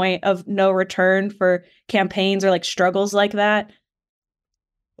of a point of no return for campaigns or like struggles like that.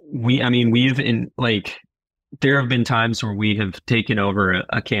 There have been times where we have taken over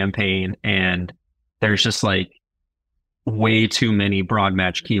a campaign and there's just like way too many broad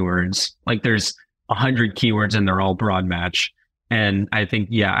match keywords. Like there's 100 keywords and they're all broad match. And I think,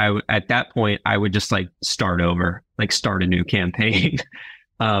 at that point, I would just like start over, like start a new campaign.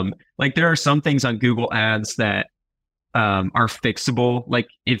 Like there are some things on Google Ads that are fixable. Like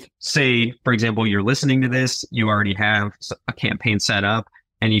if, say, for example, you're listening to this, you already have a campaign set up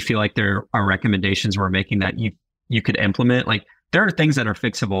and you feel like there are recommendations we're making that you could implement. Like there are things that are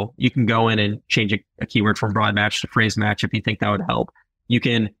fixable. You can go in and change a keyword from broad match to phrase match if you think that would help. You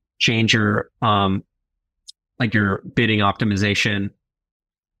can change your like your bidding optimization.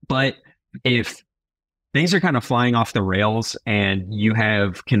 But if things are kind of flying off the rails and you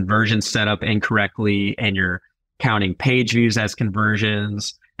have conversions set up incorrectly and you're counting page views as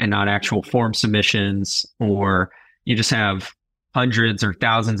conversions and not actual form submissions, or you just have hundreds or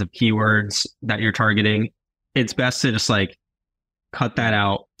thousands of keywords that you're targeting, it's best to just like cut that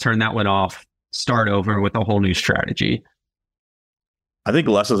out, turn that one off, start over with a whole new strategy. I think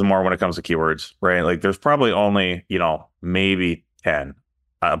less is more when it comes to keywords, right? Like there's probably only, maybe 10.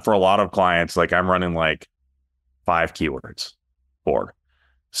 For a lot of clients, like I'm running like 5 keywords for,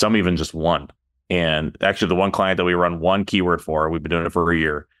 some even just one. And actually the one client that we run one keyword for, we've been doing it for a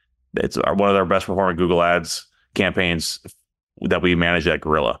year. It's one of our best performing Google Ads campaigns that we manage at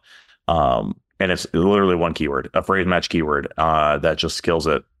Gorilla. And it's literally one keyword, a phrase match keyword that just kills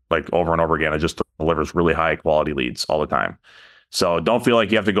it like over and over again. It just delivers really high quality leads all the time. So don't feel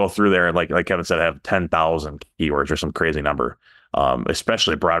like you have to go through there and like Kevin said, have 10,000 keywords or some crazy number.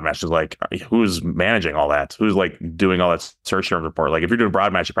 Especially broad match is like, who's managing all that? Who's like doing all that search term report? Like if you're doing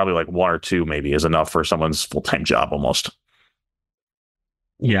broad match, probably like 1 or 2 maybe is enough for someone's full-time job almost.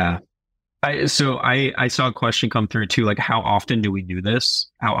 Yeah. I saw a question come through too, like how often do we do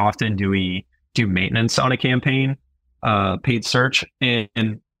this? How often do we do maintenance on a campaign, paid search?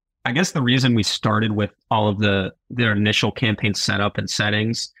 And I guess the reason we started with all of their initial campaign setup and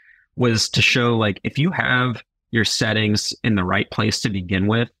settings was to show like if you have your settings in the right place to begin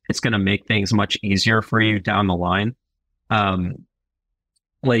with, it's going to make things much easier for you down the line.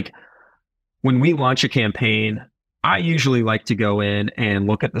 Like when we launch a campaign, I usually like to go in and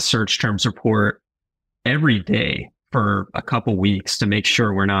look at the search terms report every day for a couple weeks to make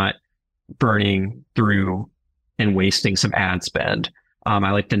sure we're not burning through and wasting some ad spend.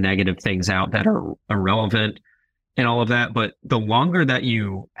 I like to negative things out that are irrelevant and all of that. But the longer that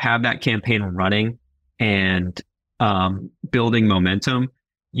you have that campaign running and building momentum,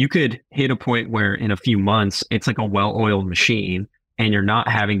 you could hit a point where in a few months, it's like a well-oiled machine and you're not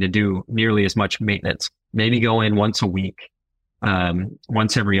having to do nearly as much maintenance. Maybe go in once a week,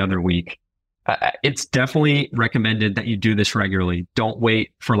 once every other week. It's definitely recommended that you do this regularly. Don't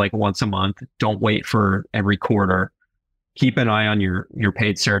wait for like once a month. Don't wait for every quarter. Keep an eye on your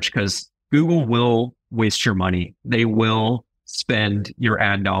paid search because Google will waste your money. They will spend your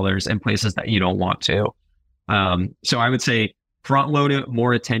ad dollars in places that you don't want to. So I would say front load it,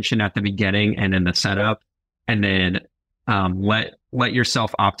 more attention at the beginning and in the setup, and then let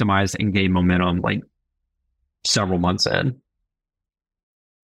yourself optimize and gain momentum like several months in.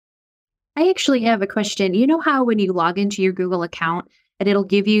 I actually have a question. You know how when you log into your Google account and it'll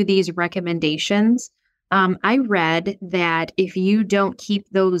give you these recommendations? I read that if you don't keep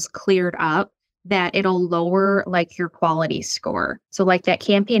those cleared up, that it'll lower like your quality score. So like that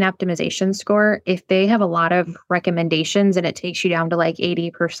campaign optimization score, if they have a lot of recommendations and it takes you down to like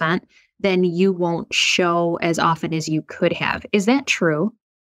 80%, then you won't show as often as you could have. Is that true?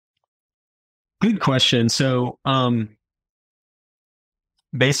 Good question. So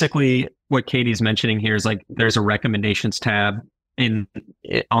basically what Katie's mentioning here is like there's a recommendations tab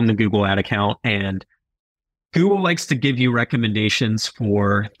on the Google ad account, and Google likes to give you recommendations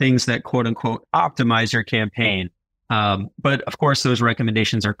for things that quote unquote optimize your campaign. But of course, those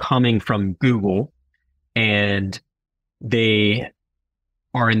recommendations are coming from Google and they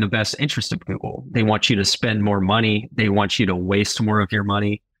are in the best interest of Google. They want you to spend more money. They want you to waste more of your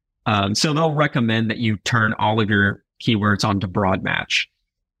money. So they'll recommend that you turn all of your keywords onto broad match.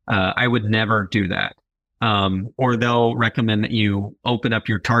 I would never do that. Or they'll recommend that you open up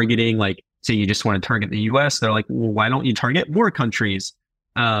your targeting, like say you just want to target the US. They're like, well, why don't you target more countries?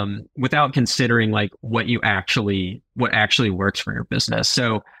 Without considering like what actually works for your business.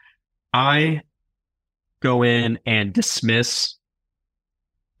 So I go in and dismiss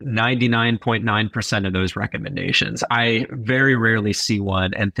 99.9% of those recommendations. I very rarely see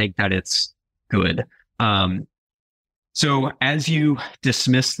one and think that it's good. So as you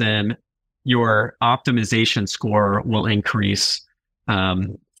dismiss them, your optimization score will increase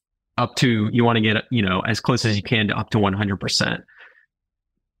up to, you want to get, as close as you can to up to 100%.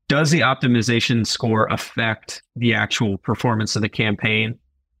 Does the optimization score affect the actual performance of the campaign?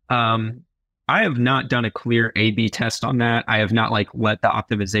 I have not done a clear A/B test on that. I have not let the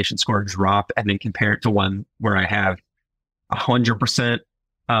optimization score drop and then compare it to one where I have 100%.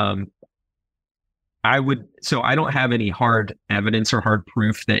 I don't have any hard evidence or hard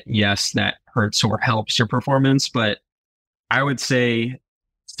proof that yes, that hurts or helps your performance, but I would say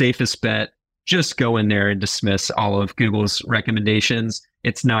safest bet, just go in there and dismiss all of Google's recommendations.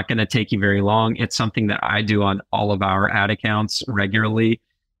 It's not going to take you very long. It's something that I do on all of our ad accounts regularly.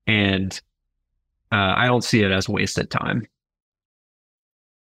 And I don't see it as wasted time.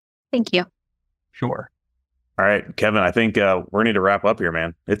 Thank you. Sure. All right, Kevin, I think we need to wrap up here,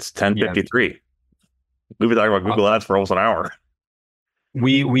 man. It's 10:53. We've been talking about Google Ads for almost an hour.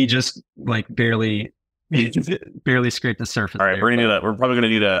 We just like barely scraped the surface. All right, there, we're probably going to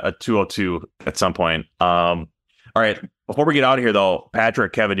need a 202 at some point. All right, before we get out of here, though,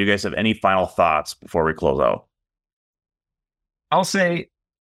 Patrick, Kevin, do you guys have any final thoughts before we close out? I'll say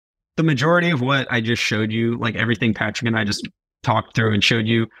the majority of what I just showed you, like everything Patrick and I just talked through and showed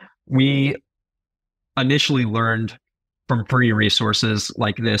you, we initially learned from free resources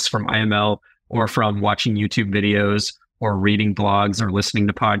like this from IML or from watching YouTube videos or reading blogs or listening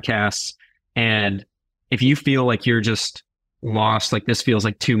to podcasts. And if you feel like you're just lost, like this feels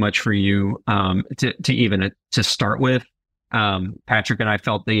like too much for you to start with, Patrick and I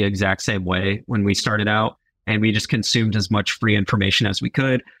felt the exact same way when we started out, and we just consumed as much free information as we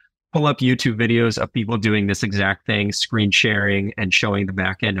could. Pull up YouTube videos of people doing this exact thing, screen sharing and showing the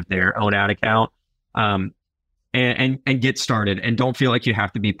back end of their own ad account, and get started. And don't feel like you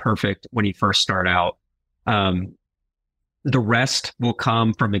have to be perfect when you first start out. The rest will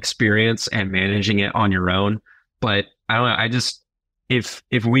come from experience and managing it on your own. But I don't know. I just, if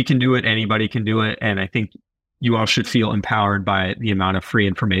we can do it, anybody can do it. And I think you all should feel empowered by the amount of free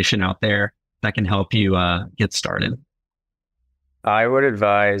information out there that can help you get started. I would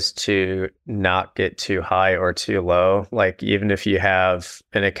advise to not get too high or too low. Like, even if you have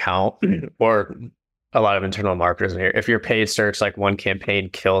an account or a lot of internal marketers in here, if your paid search, like one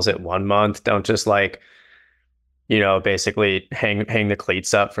campaign kills it 1 month, don't just like, basically hang the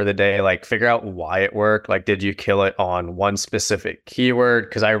cleats up for the day. Like, figure out why it worked. Like, did you kill it on one specific keyword?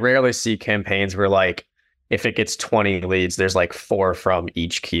 Because I rarely see campaigns where, like, if it gets 20 leads, there's like 4 from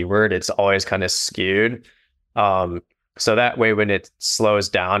each keyword. It's always kind of skewed. So that way, when it slows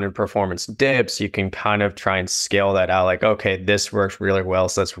down and performance dips, you can kind of try and scale that out. Like, okay, this works really well,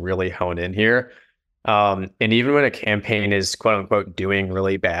 so let's really hone in here. And even when a campaign is quote unquote doing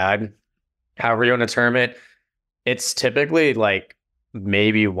really bad, however you want to term it, it's typically like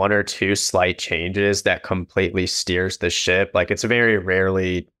maybe 1 or 2 slight changes that completely steers the ship. Like, it's very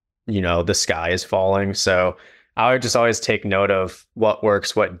rarely, the sky is falling. So I would just always take note of what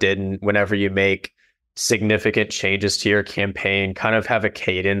works, what didn't. Whenever you make significant changes to your campaign, kind of have a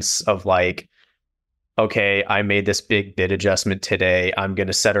cadence of like, okay, I made this big bid adjustment today. I'm going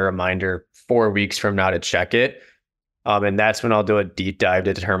to set a reminder 4 weeks from now to check it. And that's when I'll do a deep dive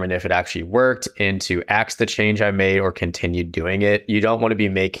to determine if it actually worked and to axe the change I made or continue doing it. You don't want to be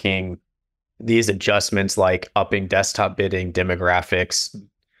making these adjustments like upping desktop bidding, demographics,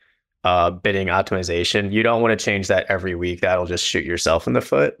 bidding optimization. You don't want to change that every week. That'll just shoot yourself in the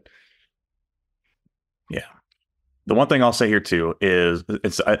foot. Yeah. The one thing I'll say here too is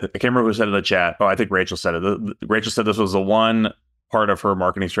I can't remember who said in the chat. Oh, I think Rachel said it. Rachel said this was the one part of her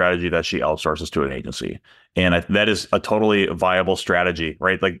marketing strategy that she outsources to an agency. And that is a totally viable strategy,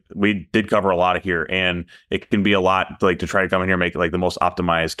 right? Like, we did cover a lot of here, and it can be a lot like to try to come in here and make like the most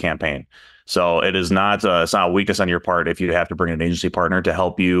optimized campaign. So it is not, it's not a weakness on your part if you have to bring an agency partner to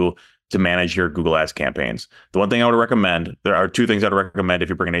help you to manage your Google Ads campaigns. The one thing I would recommend, there are 2 things I would recommend if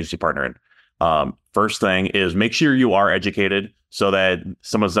you bring an agency partner in. First thing is make sure you are educated so that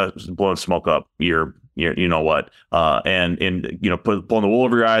someone's not blowing smoke up your you know what, and pulling the wool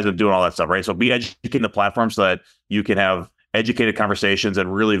over your eyes and doing all that stuff, right? So be educating the platform so that you can have educated conversations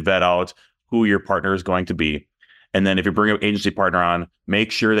and really vet out who your partner is going to be. And then if you bring an agency partner on,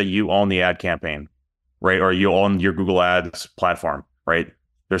 make sure that you own the ad campaign, right? Or you own your Google Ads platform, right?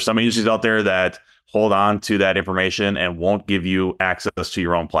 There's some agencies out there that hold on to that information and won't give you access to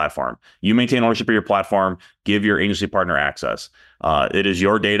your own platform. You maintain ownership of your platform, give your agency partner access. It is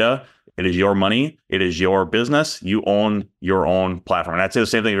your data. It is your money. It is your business. You own your own platform. And I'd say the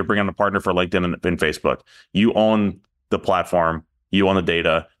same thing if you bring on a partner for LinkedIn and Facebook. You own the platform. You own the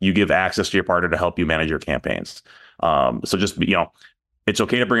data. You give access to your partner to help you manage your campaigns. So just, it's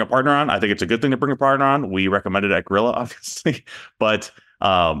okay to bring a partner on. I think it's a good thing to bring a partner on. We recommend it at Gorilla, obviously. But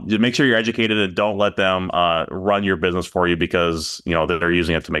just make sure you're educated and don't let them run your business for you because, they're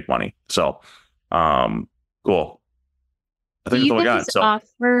using it to make money. So, cool. I think that's all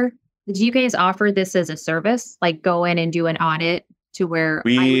we got. Do you guys offer this as a service? Like, go in and do an audit to where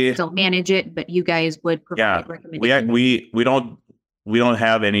I would still manage it, but you guys would provide recommendations? We don't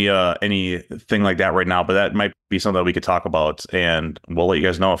have anything like that right now, but that might be something that we could talk about, and we'll let you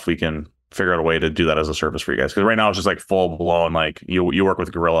guys know if we can figure out a way to do that as a service for you guys. Because right now it's just like full blown, like you work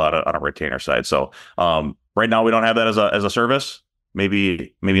with Gorilla on a retainer side. So right now we don't have that as a service.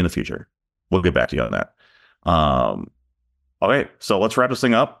 Maybe in the future we'll get back to you on that. Okay, so let's wrap this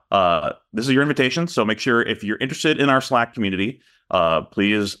thing up. This is your invitation. So make sure if you're interested in our Slack community,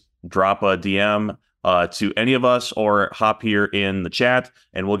 please drop a DM to any of us or hop here in the chat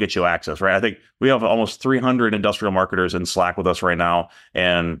and we'll get you access, right? I think we have almost 300 industrial marketers in Slack with us right now.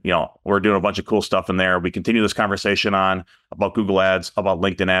 And, we're doing a bunch of cool stuff in there. We continue this conversation about Google ads, about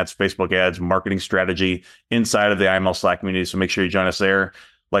LinkedIn ads, Facebook ads, marketing strategy inside of the IML Slack community. So make sure you join us there.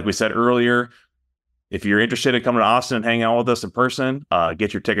 Like we said earlier, if you're interested in coming to Austin and hanging out with us in person,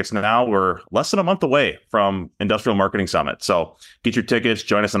 get your tickets now. We're less than a month away from Industrial Marketing Summit. So get your tickets,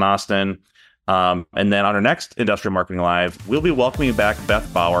 join us in Austin. And then on our next Industrial Marketing Live, we'll be welcoming back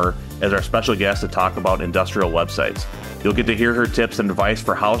Beth Bauer as our special guest to talk about industrial websites. You'll get to hear her tips and advice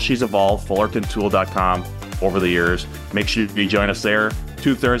for how she's evolved FullertonTool.com over the years. Make sure you join us there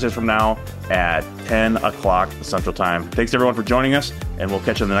 2 Thursdays from now at 10 o'clock Central Time. Thanks everyone for joining us, and we'll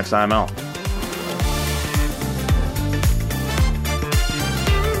catch you on the next IML.